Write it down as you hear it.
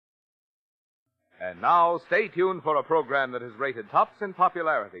And now, stay tuned for a program that has rated tops in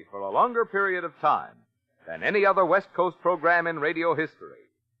popularity for a longer period of time than any other West Coast program in radio history.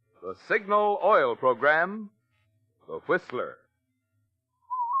 The Signal Oil program, The Whistler.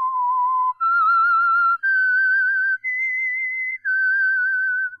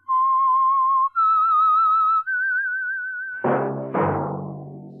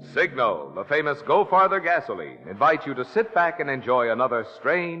 Signal, the famous Go Farther gasoline, invites you to sit back and enjoy another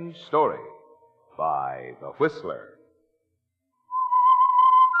strange story by The Whistler.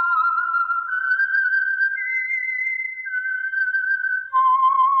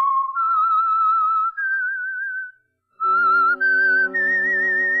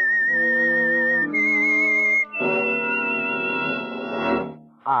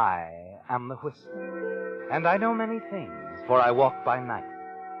 I am the Whistler, and I know many things, for I walk by night.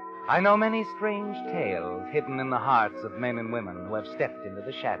 I know many strange tales hidden in the hearts of men and women who have stepped into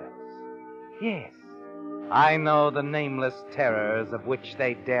the shadows. Yes, I know the nameless terrors of which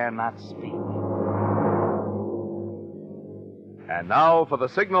they dare not speak. And now for the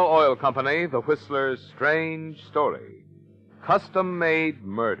Signal Oil Company, The Whistler's strange story, Custom-Made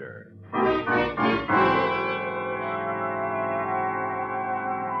Murder.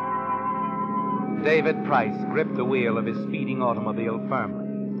 David Price gripped the wheel of his speeding automobile firmly,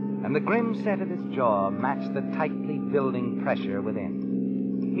 and the grim set of his jaw matched the tightly building pressure within.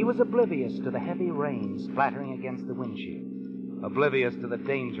 He was oblivious to the heavy rain splattering against the windshield, oblivious to the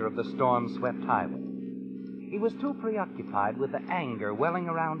danger of the storm-swept highway. He was too preoccupied with the anger welling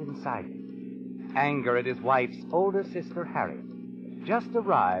around inside him. Anger at his wife's older sister, Harriet, just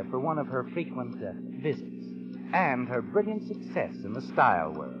arrived for one of her frequent visits, and her brilliant success in the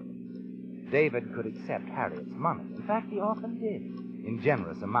style world. David could accept Harriet's money. In fact, he often did, in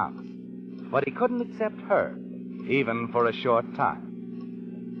generous amounts. But he couldn't accept her, even for a short time.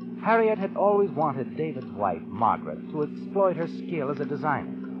 Harriet had always wanted David's wife, Margaret, to exploit her skill as a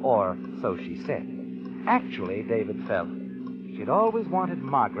designer, or so she said. Actually, David felt she'd always wanted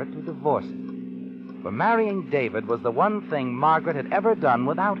Margaret to divorce him. For marrying David was the one thing Margaret had ever done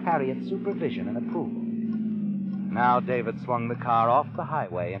without Harriet's supervision and approval. Now David swung the car off the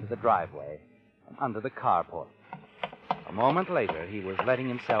highway into the driveway and under the carport. A moment later, he was letting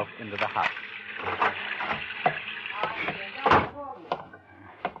himself into the house.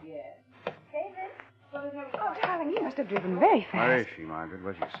 Oh, darling, you must have driven very fast. Where is she, Margaret?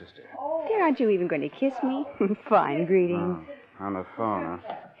 Where's your sister? Dear, aren't you even going to kiss me? Fine greeting. Oh, on the phone,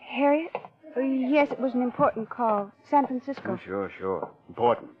 huh? Harriet? Oh, yes, it was an important call. San Francisco. Oh, sure.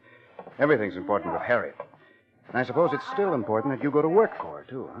 Important. Everything's important with Harriet. And I suppose it's still important that you go to work for her,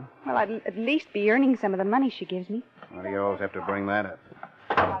 too, huh? Well, I'd at least be earning some of the money she gives me. Why do you always have to bring that up?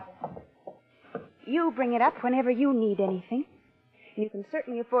 You bring it up whenever you need anything. And you can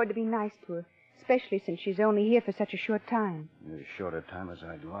certainly afford to be nice to her, especially since she's only here for such a short time. As short a time as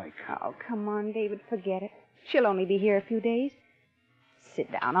I'd like. Oh, come on, David, forget it. She'll only be here a few days. Sit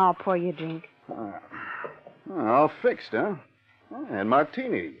down, I'll pour you a drink. All fixed, huh? And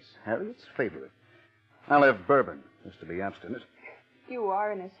martinis, Harriet's favorite. I'll have bourbon, just to be abstinent. You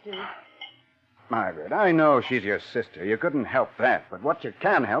are in a stew. Margaret, I know she's your sister. You couldn't help that, but what you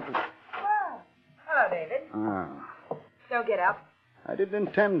can help is... Well, hello, David. Oh. Don't get up. I didn't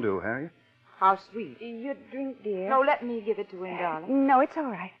intend to, Harriet. How sweet. Your drink, dear. No, let me give it to him, darling. No, it's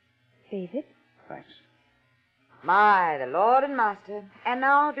all right. David? Thanks. My, the Lord and Master. And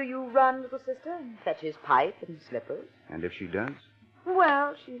now do you run, little sister, and fetch his pipe and slippers? And if she does?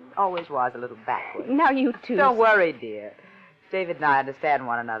 Well, she always was a little backward. Now you too. Don't worry, dear. David and I understand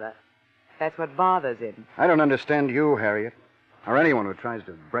one another. That's what bothers him. I don't understand you, Harriet, or anyone who tries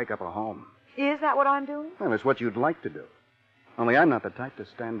to break up a home. Is that what I'm doing? Well, it's what you'd like to do. Only I'm not the type to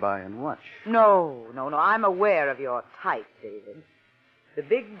stand by and watch. No. I'm aware of your type, David. The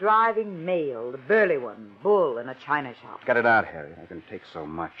big driving male, the burly one, bull in a china shop. Cut it out, Harriet. I can take so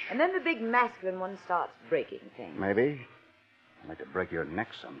much. And then the big masculine one starts breaking things. Maybe. I'd like to break your neck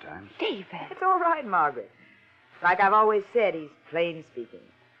sometimes. David. It's all right, Margaret. Like I've always said, he's plain speaking.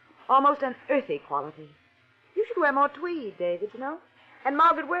 Almost an earthy quality. You should wear more tweed, David, you know. And,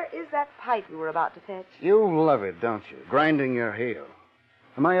 Margaret, where is that pipe you were about to fetch? You love it, don't you? Grinding your heel.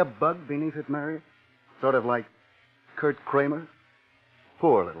 Am I a bug beneath it, Mary? Sort of like Kurt Kramer?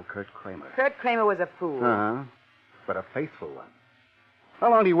 Poor little Kurt Kramer. Kurt Kramer was a fool. Uh-huh. But a faithful one.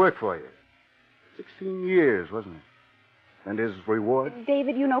 How long did he work for you? 16 years, wasn't it? And his reward?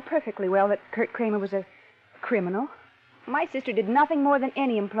 David, you know perfectly well that Kurt Kramer was a criminal. My sister did nothing more than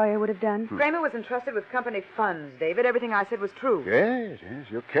any employer would have done. Kramer was entrusted with company funds, David. Everything I said was true. Yes.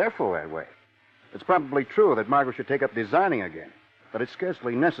 You're careful that way. It's probably true that Margaret should take up designing again. but it's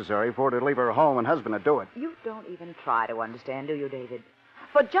scarcely necessary for her to leave her home and husband to do it. You don't even try to understand, do you, David?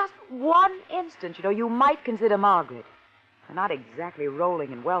 For just one instant, you might consider Margaret. They're not exactly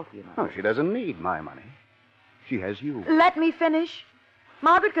rolling in wealth, Oh, she doesn't need my money. She has you. Let me finish.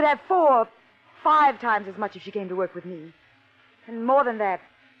 Margaret could have 4, 5 times as much if she came to work with me. And more than that,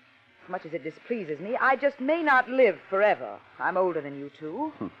 as much as it displeases me, I just may not live forever. I'm older than you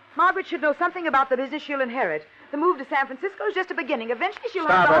two. Margaret should know something about the business she'll inherit. The move to San Francisco is just a beginning. Eventually she'll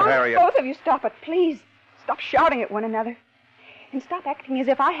have Stop the it, whole... Harriet. Both of you stop it, please. Stop shouting at one another. And stop acting as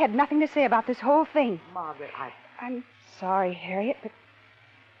if I had nothing to say about this whole thing. Margaret, I'm sorry, Harriet, but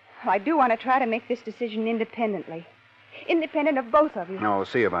I do want to try to make this decision independently. Independent of both of you. No, we'll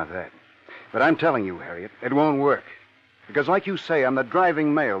see about that. But I'm telling you, Harriet, it won't work. Because like you say, I'm the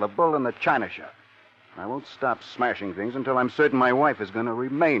driving male, the bull in the china shop. I won't stop smashing things until I'm certain my wife is going to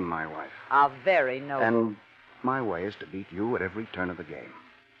remain my wife. How very noble. And my way is to beat you at every turn of the game.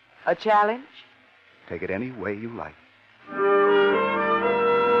 A challenge? Take it any way you like.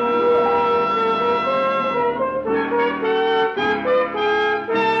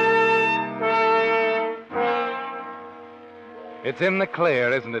 It's in the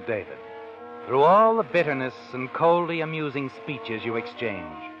clear, isn't it, David? Through all the bitterness and coldly amusing speeches you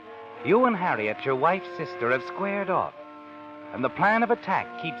exchange, you and Harriet, your wife's sister, have squared off, and the plan of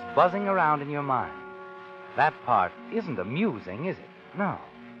attack keeps buzzing around in your mind. That part isn't amusing, is it? No.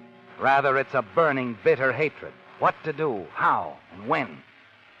 Rather, it's a burning, bitter hatred. What to do, how, and when.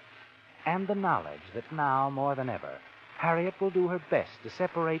 And the knowledge that now, more than ever, Harriet will do her best to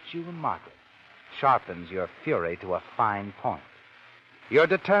separate you and Margaret sharpens your fury to a fine point. You're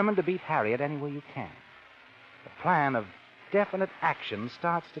determined to beat Harriet any way you can. The plan of definite action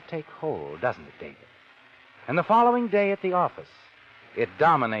starts to take hold, doesn't it, David? And the following day at the office, it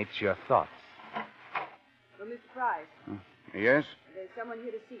dominates your thoughts. Well, Mr. Price, Yes? there's someone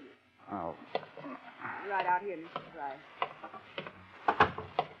here to see you. Oh. Right out here, Mr. Price.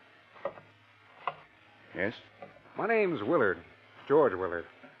 Yes? My name's Willard, George Willard.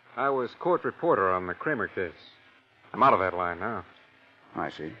 I was court reporter on the Kramer case. I'm out of that line now. I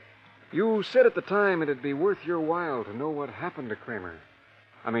see. You said at the time it'd be worth your while to know what happened to Kramer.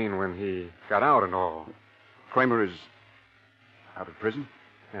 I mean, when he got out and all. Kramer is out of prison?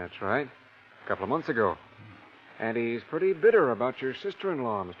 That's right. A couple of months ago. And he's pretty bitter about your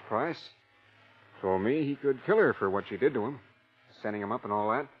sister-in-law, Mr. Price. Told me he could kill her for what she did to him. Sending him up and all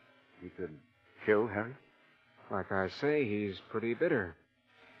that. He could kill Harry? Like I say, he's pretty bitter.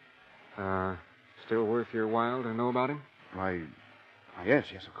 Still worth your while to know about him? Why, yes,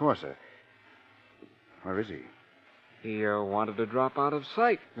 of course. Where is he? He wanted to drop out of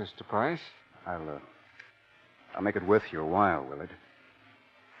sight, Mr. Price. I'll make it worth your while, Willard.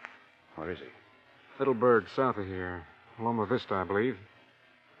 Where is he? Little burg south of here. Loma Vista, I believe.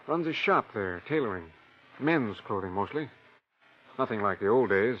 Runs a shop there, tailoring. Men's clothing, mostly. Nothing like the old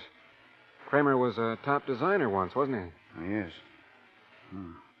days. Kramer was a top designer once, wasn't he? Oh, yes.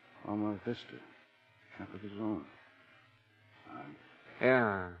 Loma Vista. Shop of his own.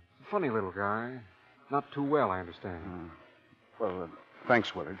 Yeah, funny little guy. Not too well, I understand. Well,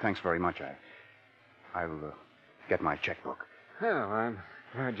 thanks, Willard. Thanks very much. I'll get my checkbook. Well, I'm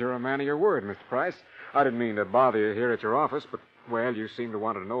glad you're a man of your word, Mr. Price. I didn't mean to bother you here at your office, but, well, you seem to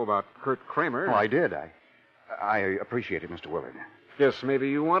want to know about Kurt Kramer. Oh, I did. I appreciate it, Mr. Willard. Guess maybe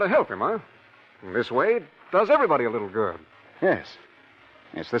you want to help him, huh? This way, it does everybody a little good. Yes.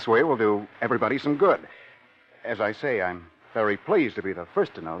 Yes, this way will do everybody some good. As I say, I'm very pleased to be the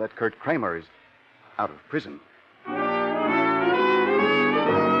first to know that Kurt Kramer is out of prison.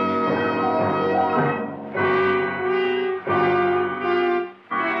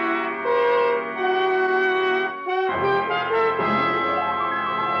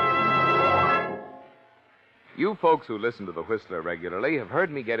 You folks who listen to the Whistler regularly have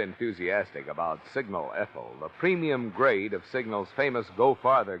heard me get enthusiastic about Signal Ethyl, the premium grade of Signal's famous Go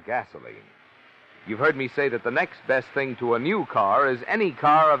Farther gasoline. You've heard me say that the next best thing to a new car is any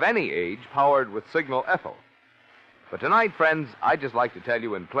car of any age powered with Signal Ethyl. But tonight, friends, I'd just like to tell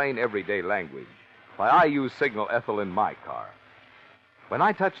you in plain everyday language why I use Signal Ethyl in my car. When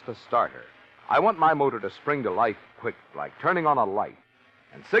I touch the starter, I want my motor to spring to life quick, like turning on a light.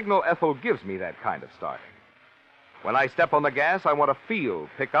 And Signal Ethyl gives me that kind of starting. When I step on the gas, I want a feel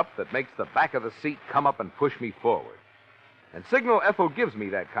pickup that makes the back of the seat come up and push me forward. And Signal Ethyl gives me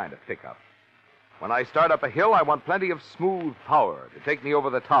that kind of pickup. When I start up a hill, I want plenty of smooth power to take me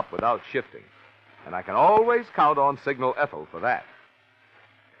over the top without shifting. And I can always count on Signal Ethyl for that.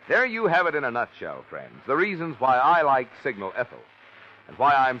 There you have it in a nutshell, friends, the reasons why I like Signal Ethyl, and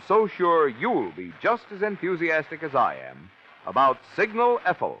why I'm so sure you'll be just as enthusiastic as I am about Signal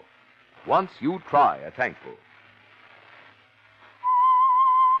Ethel. Once you try a tankful.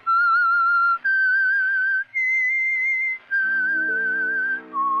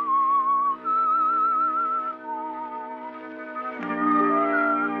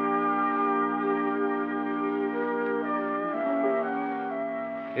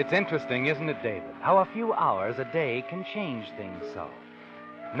 It's interesting, isn't it, David, how a few hours a day can change things so.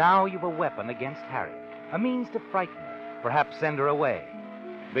 Now you've a weapon against Harriet, a means to frighten her, perhaps send her away.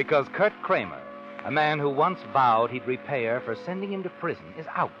 Because Kurt Kramer, a man who once vowed he'd repay her for sending him to prison, is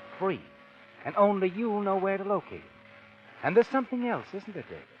out, free. And only you know where to locate him. And there's something else, isn't there,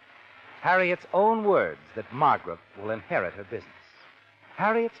 David? Harriet's own words that Margaret will inherit her business.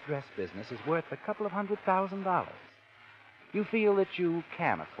 Harriet's dress business is worth $200,000. You feel that you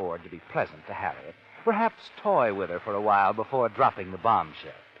can afford to be pleasant to Harriet, perhaps toy with her for a while before dropping the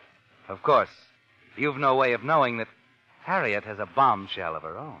bombshell. Of course, you've no way of knowing that Harriet has a bombshell of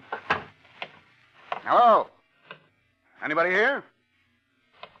her own. Hello? Anybody here?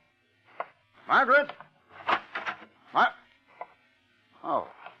 Margaret? Oh.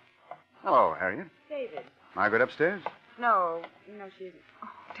 Hello, Harriet. David. Margaret upstairs? No, she isn't. Oh,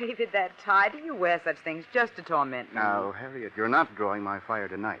 David, that tie. Do you wear such things just to torment me? Now, Harriet, you're not drawing my fire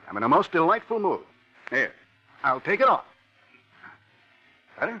tonight. I'm in a most delightful mood. Here, I'll take it off.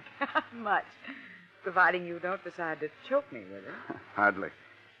 Better? Much. Providing you don't decide to choke me with it. Hardly.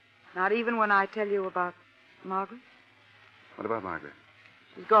 Not even when I tell you about Margaret? What about Margaret?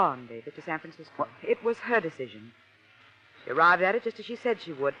 She's gone, David, to San Francisco. What? It was her decision. She arrived at it just as she said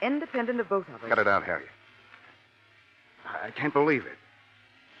she would, independent of both of us. Cut it out, Harriet. I can't believe it.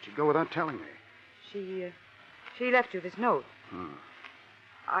 She'd go without telling me. She left you this note.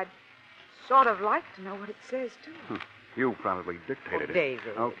 I'd sort of like to know what it says, too. You probably dictated it.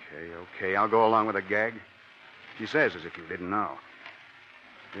 David. Okay. I'll go along with a gag. She says as if you didn't know.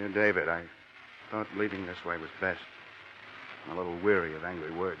 Dear David, I thought leaving this way was best. I'm a little weary of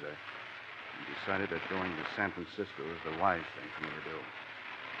angry words. I decided that going to San Francisco is the wise thing for me to do.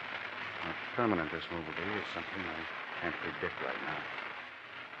 How permanent this move will be is something I can't predict right now.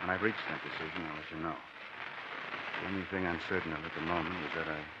 When I've reached that decision, I'll let you know. The only thing I'm certain of at the moment is that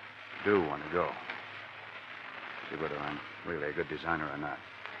I do want to go. See whether I'm really a good designer or not,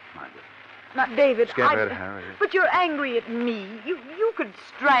 Margaret. Now, David, Get rid, Harriet. But you're angry at me. You could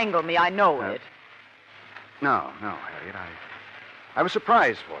strangle me, I know it. No, Harriet. I was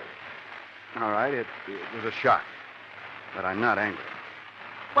surprised for you. All right, it was a shock. But I'm not angry.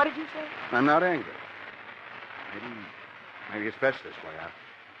 What did you say? I'm not angry. Maybe it's best this way.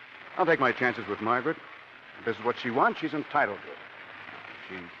 I'll take my chances with Margaret. If this is what she wants, she's entitled to it.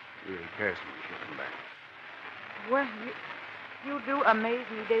 If she really cares for me, she'll come back. Well, you do amaze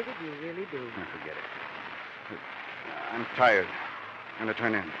me, David. You really do. Forget it. I'm tired. I'm going to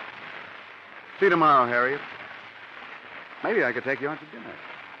turn in. See you tomorrow, Harriet. Maybe I could take you out to dinner.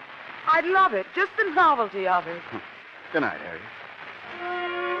 I'd love it. Just the novelty of it. Good night, Harriet.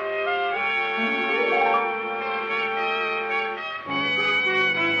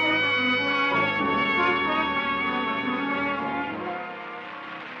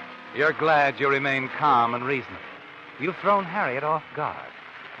 You're glad you remain calm and reasonable. You've thrown Harriet off guard,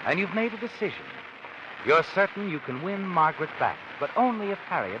 and you've made a decision. You're certain you can win Margaret back, but only if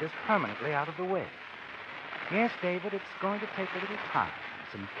Harriet is permanently out of the way. Yes, David, it's going to take a little time,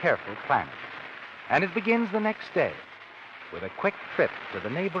 some careful planning. And it begins the next day with a quick trip to the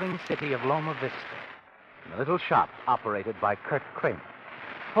neighboring city of Loma Vista, in a little shop operated by Kurt Kramer.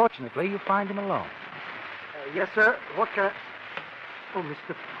 Fortunately, you find him alone. Yes, sir. What can I... Oh,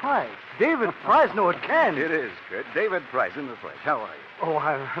 Mr. Price. David Price. No, it can't. It is, Kurt. David Price in the flesh. How are you? Oh,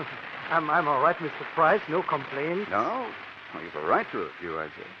 I'm all right, Mr. Price. No complaints. No? Well, you've a right to a few, I'd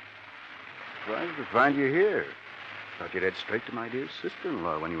say. Surprised to find you here. Thought you'd head straight to my dear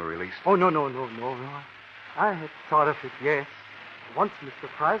sister-in-law when you were released. Oh, no. I had thought of it, yes. Once, Mr.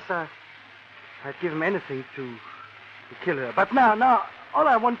 Price, I'd give him anything to kill her. But now, all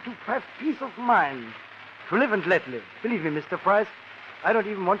I want to have peace of mind. To live and let live. Believe me, Mr. Price, I don't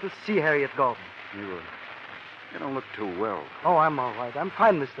even want to see Harriet Gordon. You don't look too well. Oh, I'm all right. I'm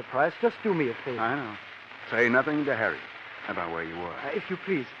fine, Mr. Price. Just do me a favor. I know. Say nothing to Harriet about where you were. If you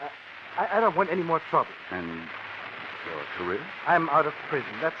please. I don't want any more trouble. And your career? I'm out of prison.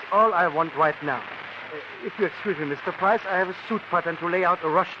 That's all I want right now. If you excuse me, Mr. Price, I have a suit pattern to lay out a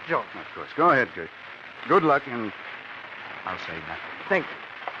rush job. Of course. Go ahead, Kurt. Good luck, and I'll say nothing. Thank you.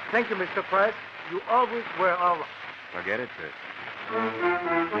 Thank you, Mr. Price. You always were all right. Forget it, Kurt.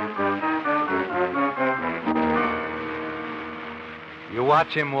 You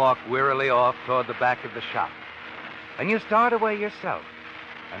watch him walk wearily off toward the back of the shop. and you start away yourself,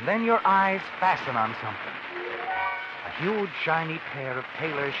 and then your eyes fasten on something. A huge, shiny pair of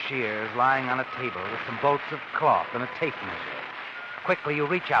tailor's shears lying on a table with some bolts of cloth and a tape measure. Quickly, you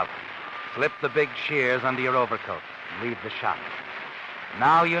reach out, slip the big shears under your overcoat, and leave the shop.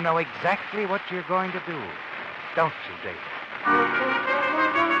 Now you know exactly what you're going to do, don't you, David?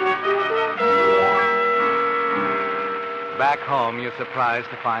 Back home, you're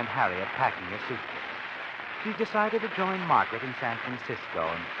surprised to find Harriet packing her suitcase. She's decided to join Margaret in San Francisco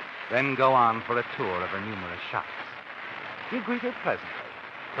and then go on for a tour of her numerous shops. You greet her pleasantly,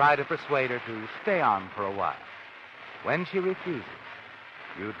 try to persuade her to stay on for a while. When she refuses,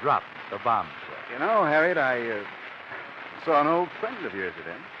 you drop the bombshell. You know, Harriet, I saw an old friend of yours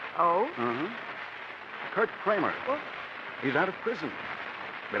today. Oh? Mm-hmm. Kurt Kramer. What? He's out of prison.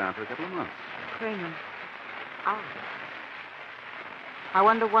 Been out for a couple of months. Kramer. Oh. I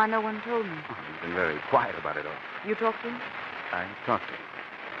wonder why no one told me. Oh, he's been very quiet about it all. You talked to him? I talked to him.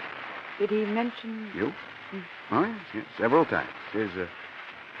 Did he mention... You? Oh, yes, several times. His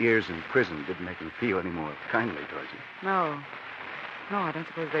years in prison didn't make him feel any more kindly towards you. No. No, I don't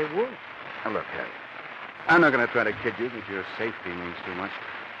suppose they would. Now, look, Harry, I'm not going to try to kid you that your safety means too much.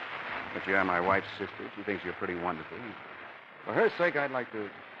 But you are my wife's sister. She thinks you're pretty wonderful. And for her sake, I'd like to,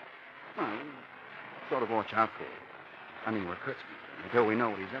 well, sort of watch out for you. I mean, we're Kurtzman, until we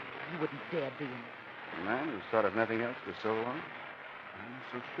know what he's up to. You wouldn't dare do it. A man who's thought of nothing else for so long? I'm not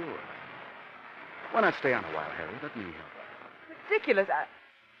so sure. Why not stay on a while, Harry? Let me help. Ridiculous.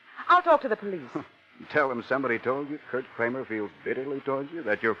 I'll talk to the police. Tell them somebody told you Kurt Kramer feels bitterly towards you,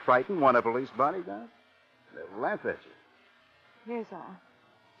 that you're frightened, want a police bodyguard? They'll laugh at you. Yes, I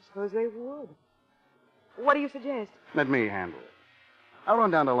suppose they would. What do you suggest? Let me handle it. I'll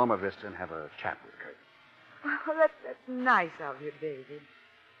run down to Loma Vista and have a chat with Kurt. Well, that's nice of you, David.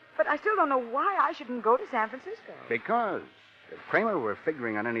 But I still don't know why I shouldn't go to San Francisco. Because if Kramer were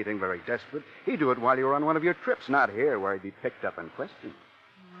figuring on anything very desperate, he'd do it while you were on one of your trips, not here where he'd be picked up and questioned.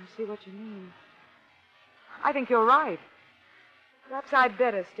 Oh, I see what you mean. I think you're right. Perhaps I'd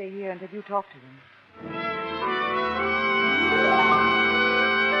better stay here until you talk to him.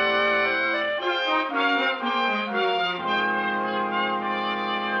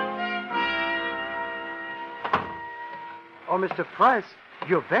 Oh, Mr. Price,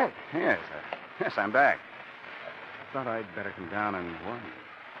 you're back. Yes, I'm back. I thought I'd better come down and warn you.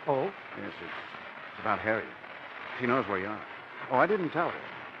 Oh? Yes, it's about Harriet. She knows where you are. Oh, I didn't tell her.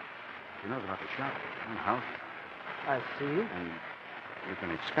 She knows about the shop and the house. I see. And you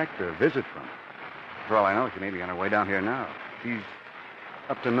can expect a visit from her. For all I know, she may be on her way down here now. She's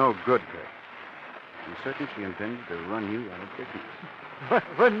up to no good, Kurt. I'm certain she intends to run you out of business.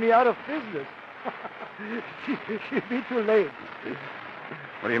 Run me out of business? She'll be too late.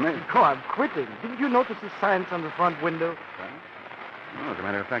 What do you mean? Oh, I'm quitting. Didn't you notice the signs on the front window? No, as a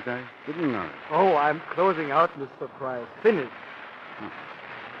matter of fact, I didn't know it. Oh, I'm closing out, Mr. Price. Finished.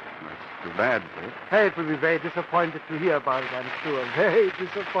 That's too bad, Kurt. Harriet will be very disappointed to hear about it, I'm sure. Very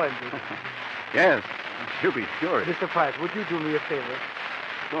disappointed. Yes, you'll be sure. Mr. Price, would you do me a favor?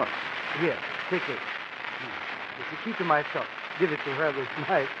 Sure. Here, take it. It's the key to my shop. Give it to her with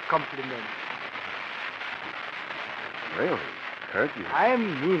my compliments. Really? Kurt, you... I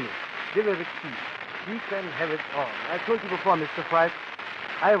mean it. Give her the key. She can have it all. I told you before, Mr. Price,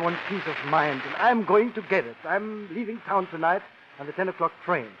 I want peace of mind, and I'm going to get it. I'm leaving town tonight on the 10 o'clock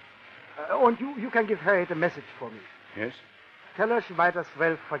train. And you can give Harriet a message for me. Yes? Tell her she might as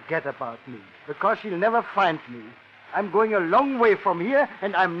well forget about me, because she'll never find me. I'm going a long way from here,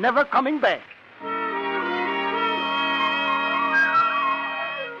 and I'm never coming back.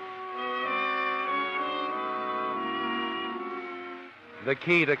 The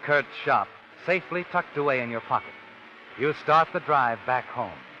key to Kurt's shop, safely tucked away in your pocket. You start the drive back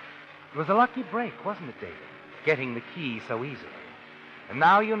home. It was a lucky break, wasn't it, David? Getting the key so easily. And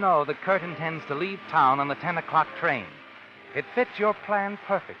now you know that Kurt intends to leave town on the 10 o'clock train. It fits your plan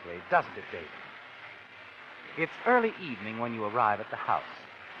perfectly, doesn't it, David? It's early evening when you arrive at the house.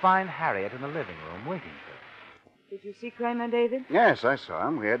 Find Harriet in the living room waiting for you. Did you see Kramer, David? Yes, I saw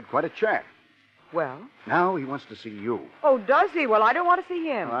him. We had quite a chat. Well? Now he wants to see you. Oh, does he? Well, I don't want to see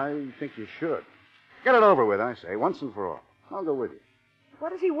him. I think you should. Get it over with, I say, once and for all. I'll go with you. What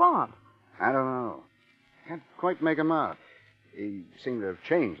does he want? I don't know. Can't quite make him out. He seemed to have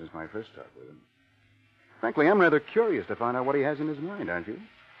changed since my first talk with him. Frankly, I'm rather curious to find out what he has in his mind, aren't you?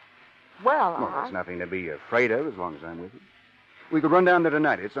 Well, there's nothing to be afraid of as long as I'm with you. We could run down there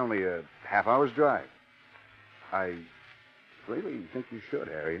tonight. It's only a half-hour's drive. I really think you should,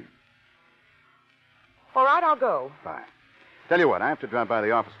 Harry. All right, I'll go. Fine. Tell you what, I have to drop by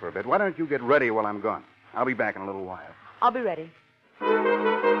the office for a bit. Why don't you get ready while I'm gone? I'll be back in a little while. I'll be ready.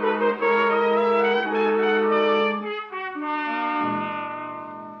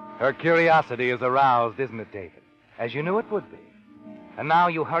 Her curiosity is aroused, isn't it, David? As you knew it would be. And now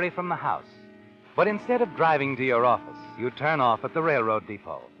you hurry from the house. But instead of driving to your office, you turn off at the railroad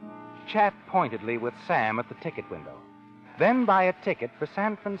depot. Chat pointedly with Sam at the ticket window. Then buy a ticket for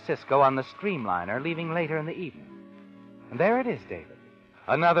San Francisco on the Streamliner, leaving later in the evening. And there it is, David.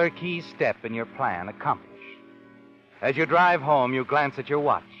 Another key step in your plan accomplished. As you drive home, you glance at your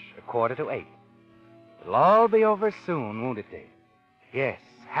watch, 7:45. It'll all be over soon, won't it, David? Yes,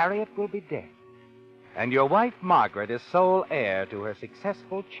 Harriet will be dead. And your wife, Margaret, is sole heir to her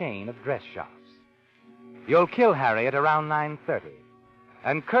successful chain of dress shops. You'll kill Harriet around 9:30.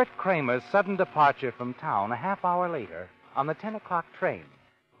 And Kurt Kramer's sudden departure from town a half hour later on the 10 o'clock train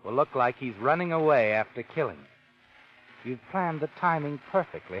will look like he's running away after killing her. You've planned the timing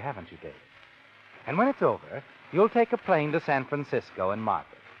perfectly, haven't you, David? And when it's over, you'll take a plane to San Francisco and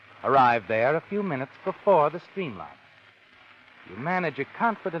Margaret. Arrive there a few minutes before the Streamliner. You manage a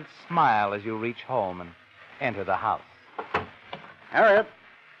confident smile as you reach home and enter the house. Harriet?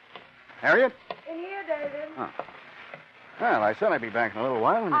 Harriet? In here, David. Oh. Well, I said I'd be back in a little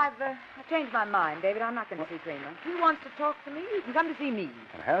while. And... I've changed my mind, David. I'm not going to see Kramer. He wants to talk to me. You can come to see me.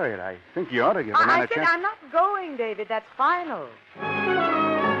 Well, Harriet, I think you ought to give a man I a said chance. I'm not going, David. That's final.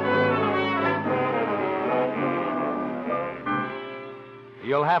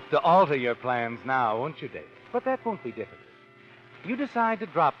 You'll have to alter your plans now, won't you, David? But that won't be difficult. You decide to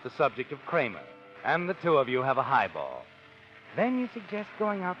drop the subject of Kramer, and the two of you have a highball. Then you suggest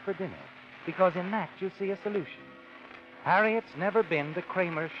going out for dinner, because in that you see a solution. Harriet's never been to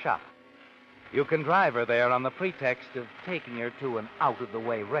Kramer's shop. You can drive her there on the pretext of taking her to an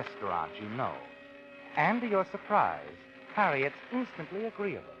out-of-the-way restaurant you know. And to your surprise, Harriet's instantly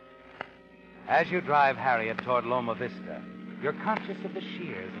agreeable. As you drive Harriet toward Loma Vista, you're conscious of the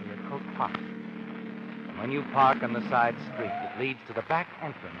shears in your coat pocket. And when you park on the side street that leads to the back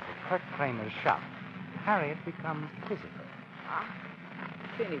entrance of Kurt Kramer's shop, Harriet becomes quizzical.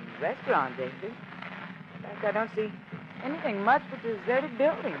 Finney's restaurant, David. In fact, I don't see anything much but deserted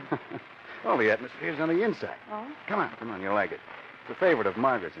buildings. Well, the atmosphere's on the inside. Oh? Come on, you'll like it. It's a favorite of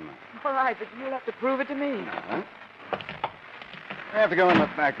Margaret's and mine. All right, but you'll have to prove it to me. Uh-huh. I have to go in the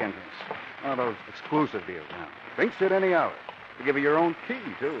back entrance. One of those exclusive deals now. Drinks at any hour. They give you your own key,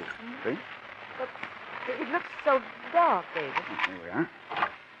 too. See? But it looks so dark, David. Oh, here we are.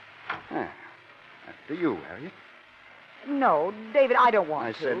 Ah, after you, Harriet. No, David, I don't want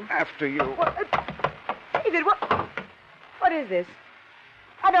I to. said after you. What? David, what is this?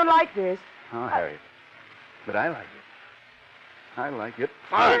 I don't like this. Oh, Harriet. But I like it. I like it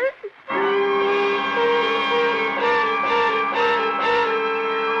fine.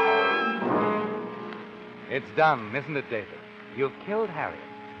 It's done, isn't it, David? You've killed Harriet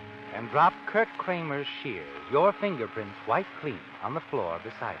and dropped Kurt Kramer's shears, your fingerprints white clean, on the floor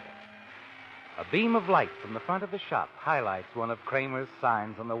beside her. A beam of light from the front of the shop highlights one of Kramer's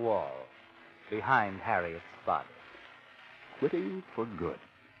signs on the wall behind Harriet's body. Quitting for good.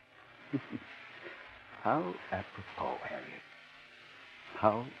 How apropos, Harriet.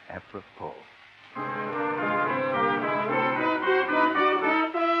 How apropos.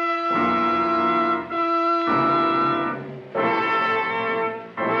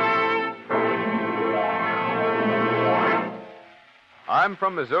 I'm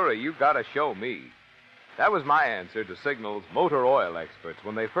from Missouri. You've got to show me. That was my answer to Signal's motor oil experts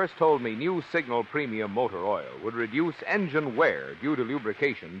when they first told me new Signal Premium Motor Oil would reduce engine wear due to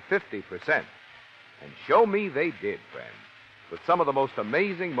lubrication 50%. And show me they did, friends, with some of the most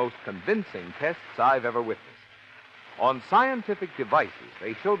amazing, most convincing tests I've ever witnessed. On scientific devices,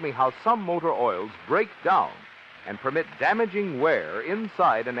 they showed me how some motor oils break down and permit damaging wear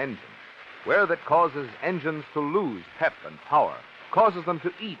inside an engine, wear that causes engines to lose pep and power, causes them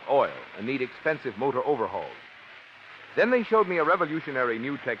to eat oil and need expensive motor overhauls. Then they showed me a revolutionary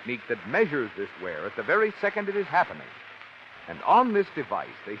new technique that measures this wear at the very second it is happening. And on this device,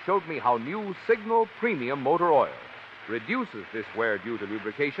 they showed me how new Signal Premium Motor Oil reduces this wear due to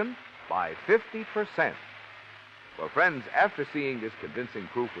lubrication by 50%. Well, friends, after seeing this convincing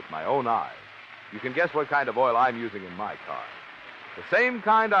proof with my own eyes, you can guess what kind of oil I'm using in my car. The same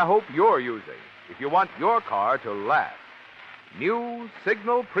kind I hope you're using if you want your car to last. New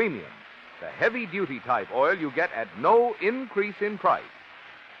Signal Premium, the heavy-duty type oil you get at no increase in price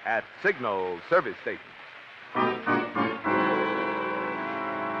at Signal service stations.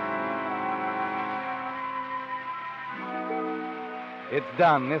 It's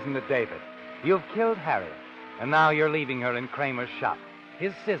done, isn't it, David? You've killed Harriet, and now you're leaving her in Kramer's shop.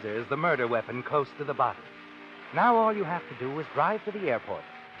 his scissors, the murder weapon, close to the body. Now all you have to do is drive to the airport,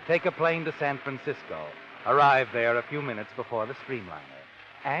 take a plane to San Francisco, arrive there a few minutes before the Streamliner,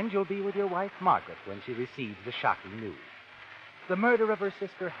 and you'll be with your wife, Margaret, when she receives the shocking news. The murder of her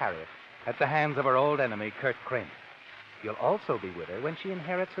sister, Harriet, at the hands of her old enemy, Kurt Kramer. You'll also be with her when she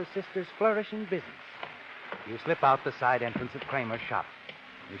inherits her sister's flourishing business. You slip out the side entrance of Kramer's shop.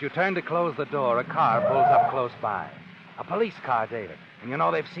 As you turn to close the door, a car pulls up close by. A police car, David, and you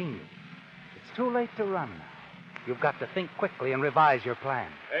know they've seen you. It's too late to run now. You've got to think quickly and revise your plan.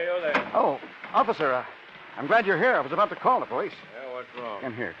 Hey, you there. Oh, officer, I'm glad you're here. I was about to call the police. Yeah, what's wrong?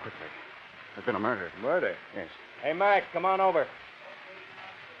 In here, quickly. There's been a murder. Murder? Yes. Hey, Mac, come on over.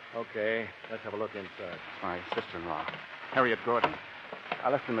 Okay, let's have a look inside. My sister-in-law, Harriet Gordon. I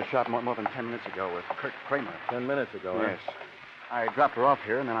left her in the shop more than 10 minutes ago with Kurt Kramer. 10 minutes ago, Yes. I dropped her off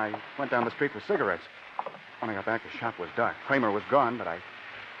here, and then I went down the street for cigarettes. When I got back, the shop was dark. Kramer was gone, but I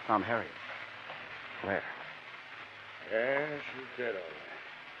found Harriet. There. Yeah, she's dead, all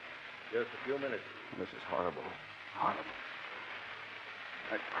right. Just a few minutes. This is horrible. Horrible.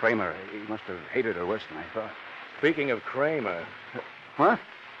 That Kramer, he must have hated her worse than I thought. Speaking of Kramer, What?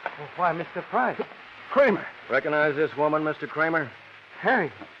 Oh, why, Mr. Price. Kramer! recognize this woman, Mr. Kramer?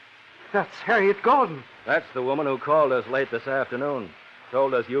 Harriet. That's Harriet Gordon. That's the woman who called us late this afternoon.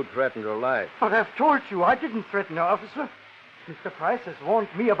 Told us you'd threatened her life. But I've told you I didn't threaten her, officer. Mr. Price has warned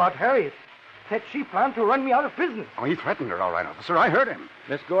me about Harriet. Said she planned to run me out of business. Oh, he threatened her, all right, officer. I heard him.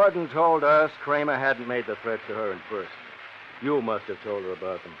 Miss Gordon told us Kramer hadn't made the threats to her in person. You must have told her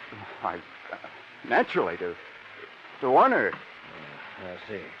about them. Naturally, to warn her. I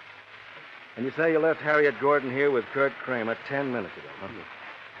see. And you say you left Harriet Gordon here with Kurt Kramer 10 minutes ago, huh?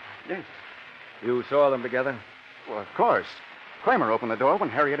 Yes. You saw them together? Well, of course. Kramer opened the door when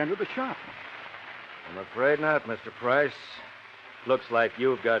Harriet entered the shop. I'm afraid not, Mr. Price. Looks like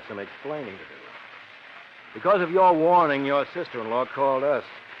you've got some explaining to do. Because of your warning, your sister-in-law called us.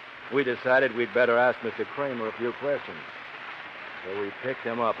 We decided we'd better ask Mr. Kramer a few questions. So we picked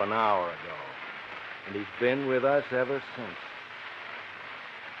him up an hour ago. And he's been with us ever since.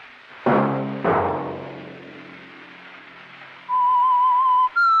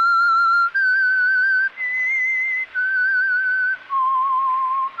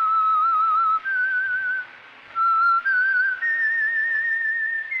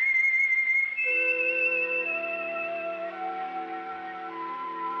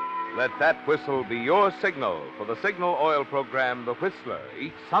 Let that whistle be your signal for the Signal Oil program, The Whistler,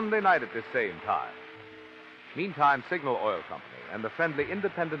 each Sunday night at this same time. Meantime, Signal Oil Company and the friendly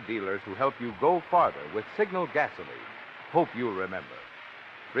independent dealers who help you go farther with Signal gasoline hope you'll remember.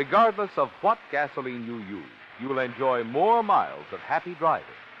 Regardless of what gasoline you use, you'll enjoy more miles of happy driving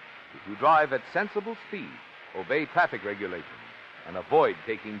if you drive at sensible speed, obey traffic regulations, and avoid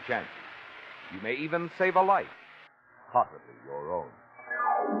taking chances. You may even save a life, possibly your own.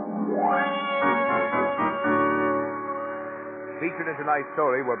 Featured in tonight's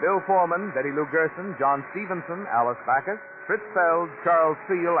story were Bill Foreman, Betty Lou Gerson, John Stevenson, Alice Backus, Fritz Feld, Charles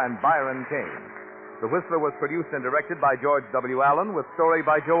Steele, and Byron Kane. The Whistler was produced and directed by George W. Allen, with story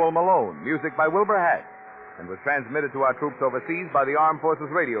by Joel Malone, music by Wilbur Hatch, and was transmitted to our troops overseas by the Armed Forces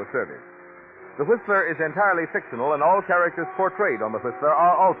Radio Service. The Whistler is entirely fictional, and all characters portrayed on The Whistler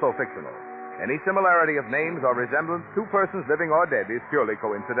are also fictional. Any similarity of names or resemblance to persons living or dead is purely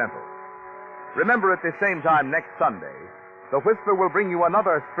coincidental. Remember, at this same time next Sunday, The Whistler will bring you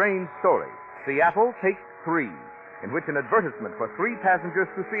another strange story, Seattle Takes 3, in which an advertisement for 3 passengers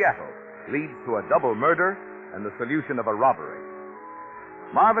to Seattle leads to a double murder and the solution of a robbery.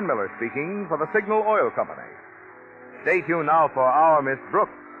 Marvin Miller speaking for the Signal Oil Company. Stay tuned now for Our Miss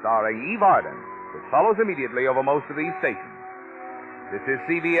Brooks, starring Eve Arden, which follows immediately over most of these stations. This is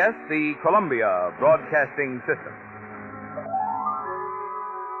CBS, the Columbia Broadcasting System.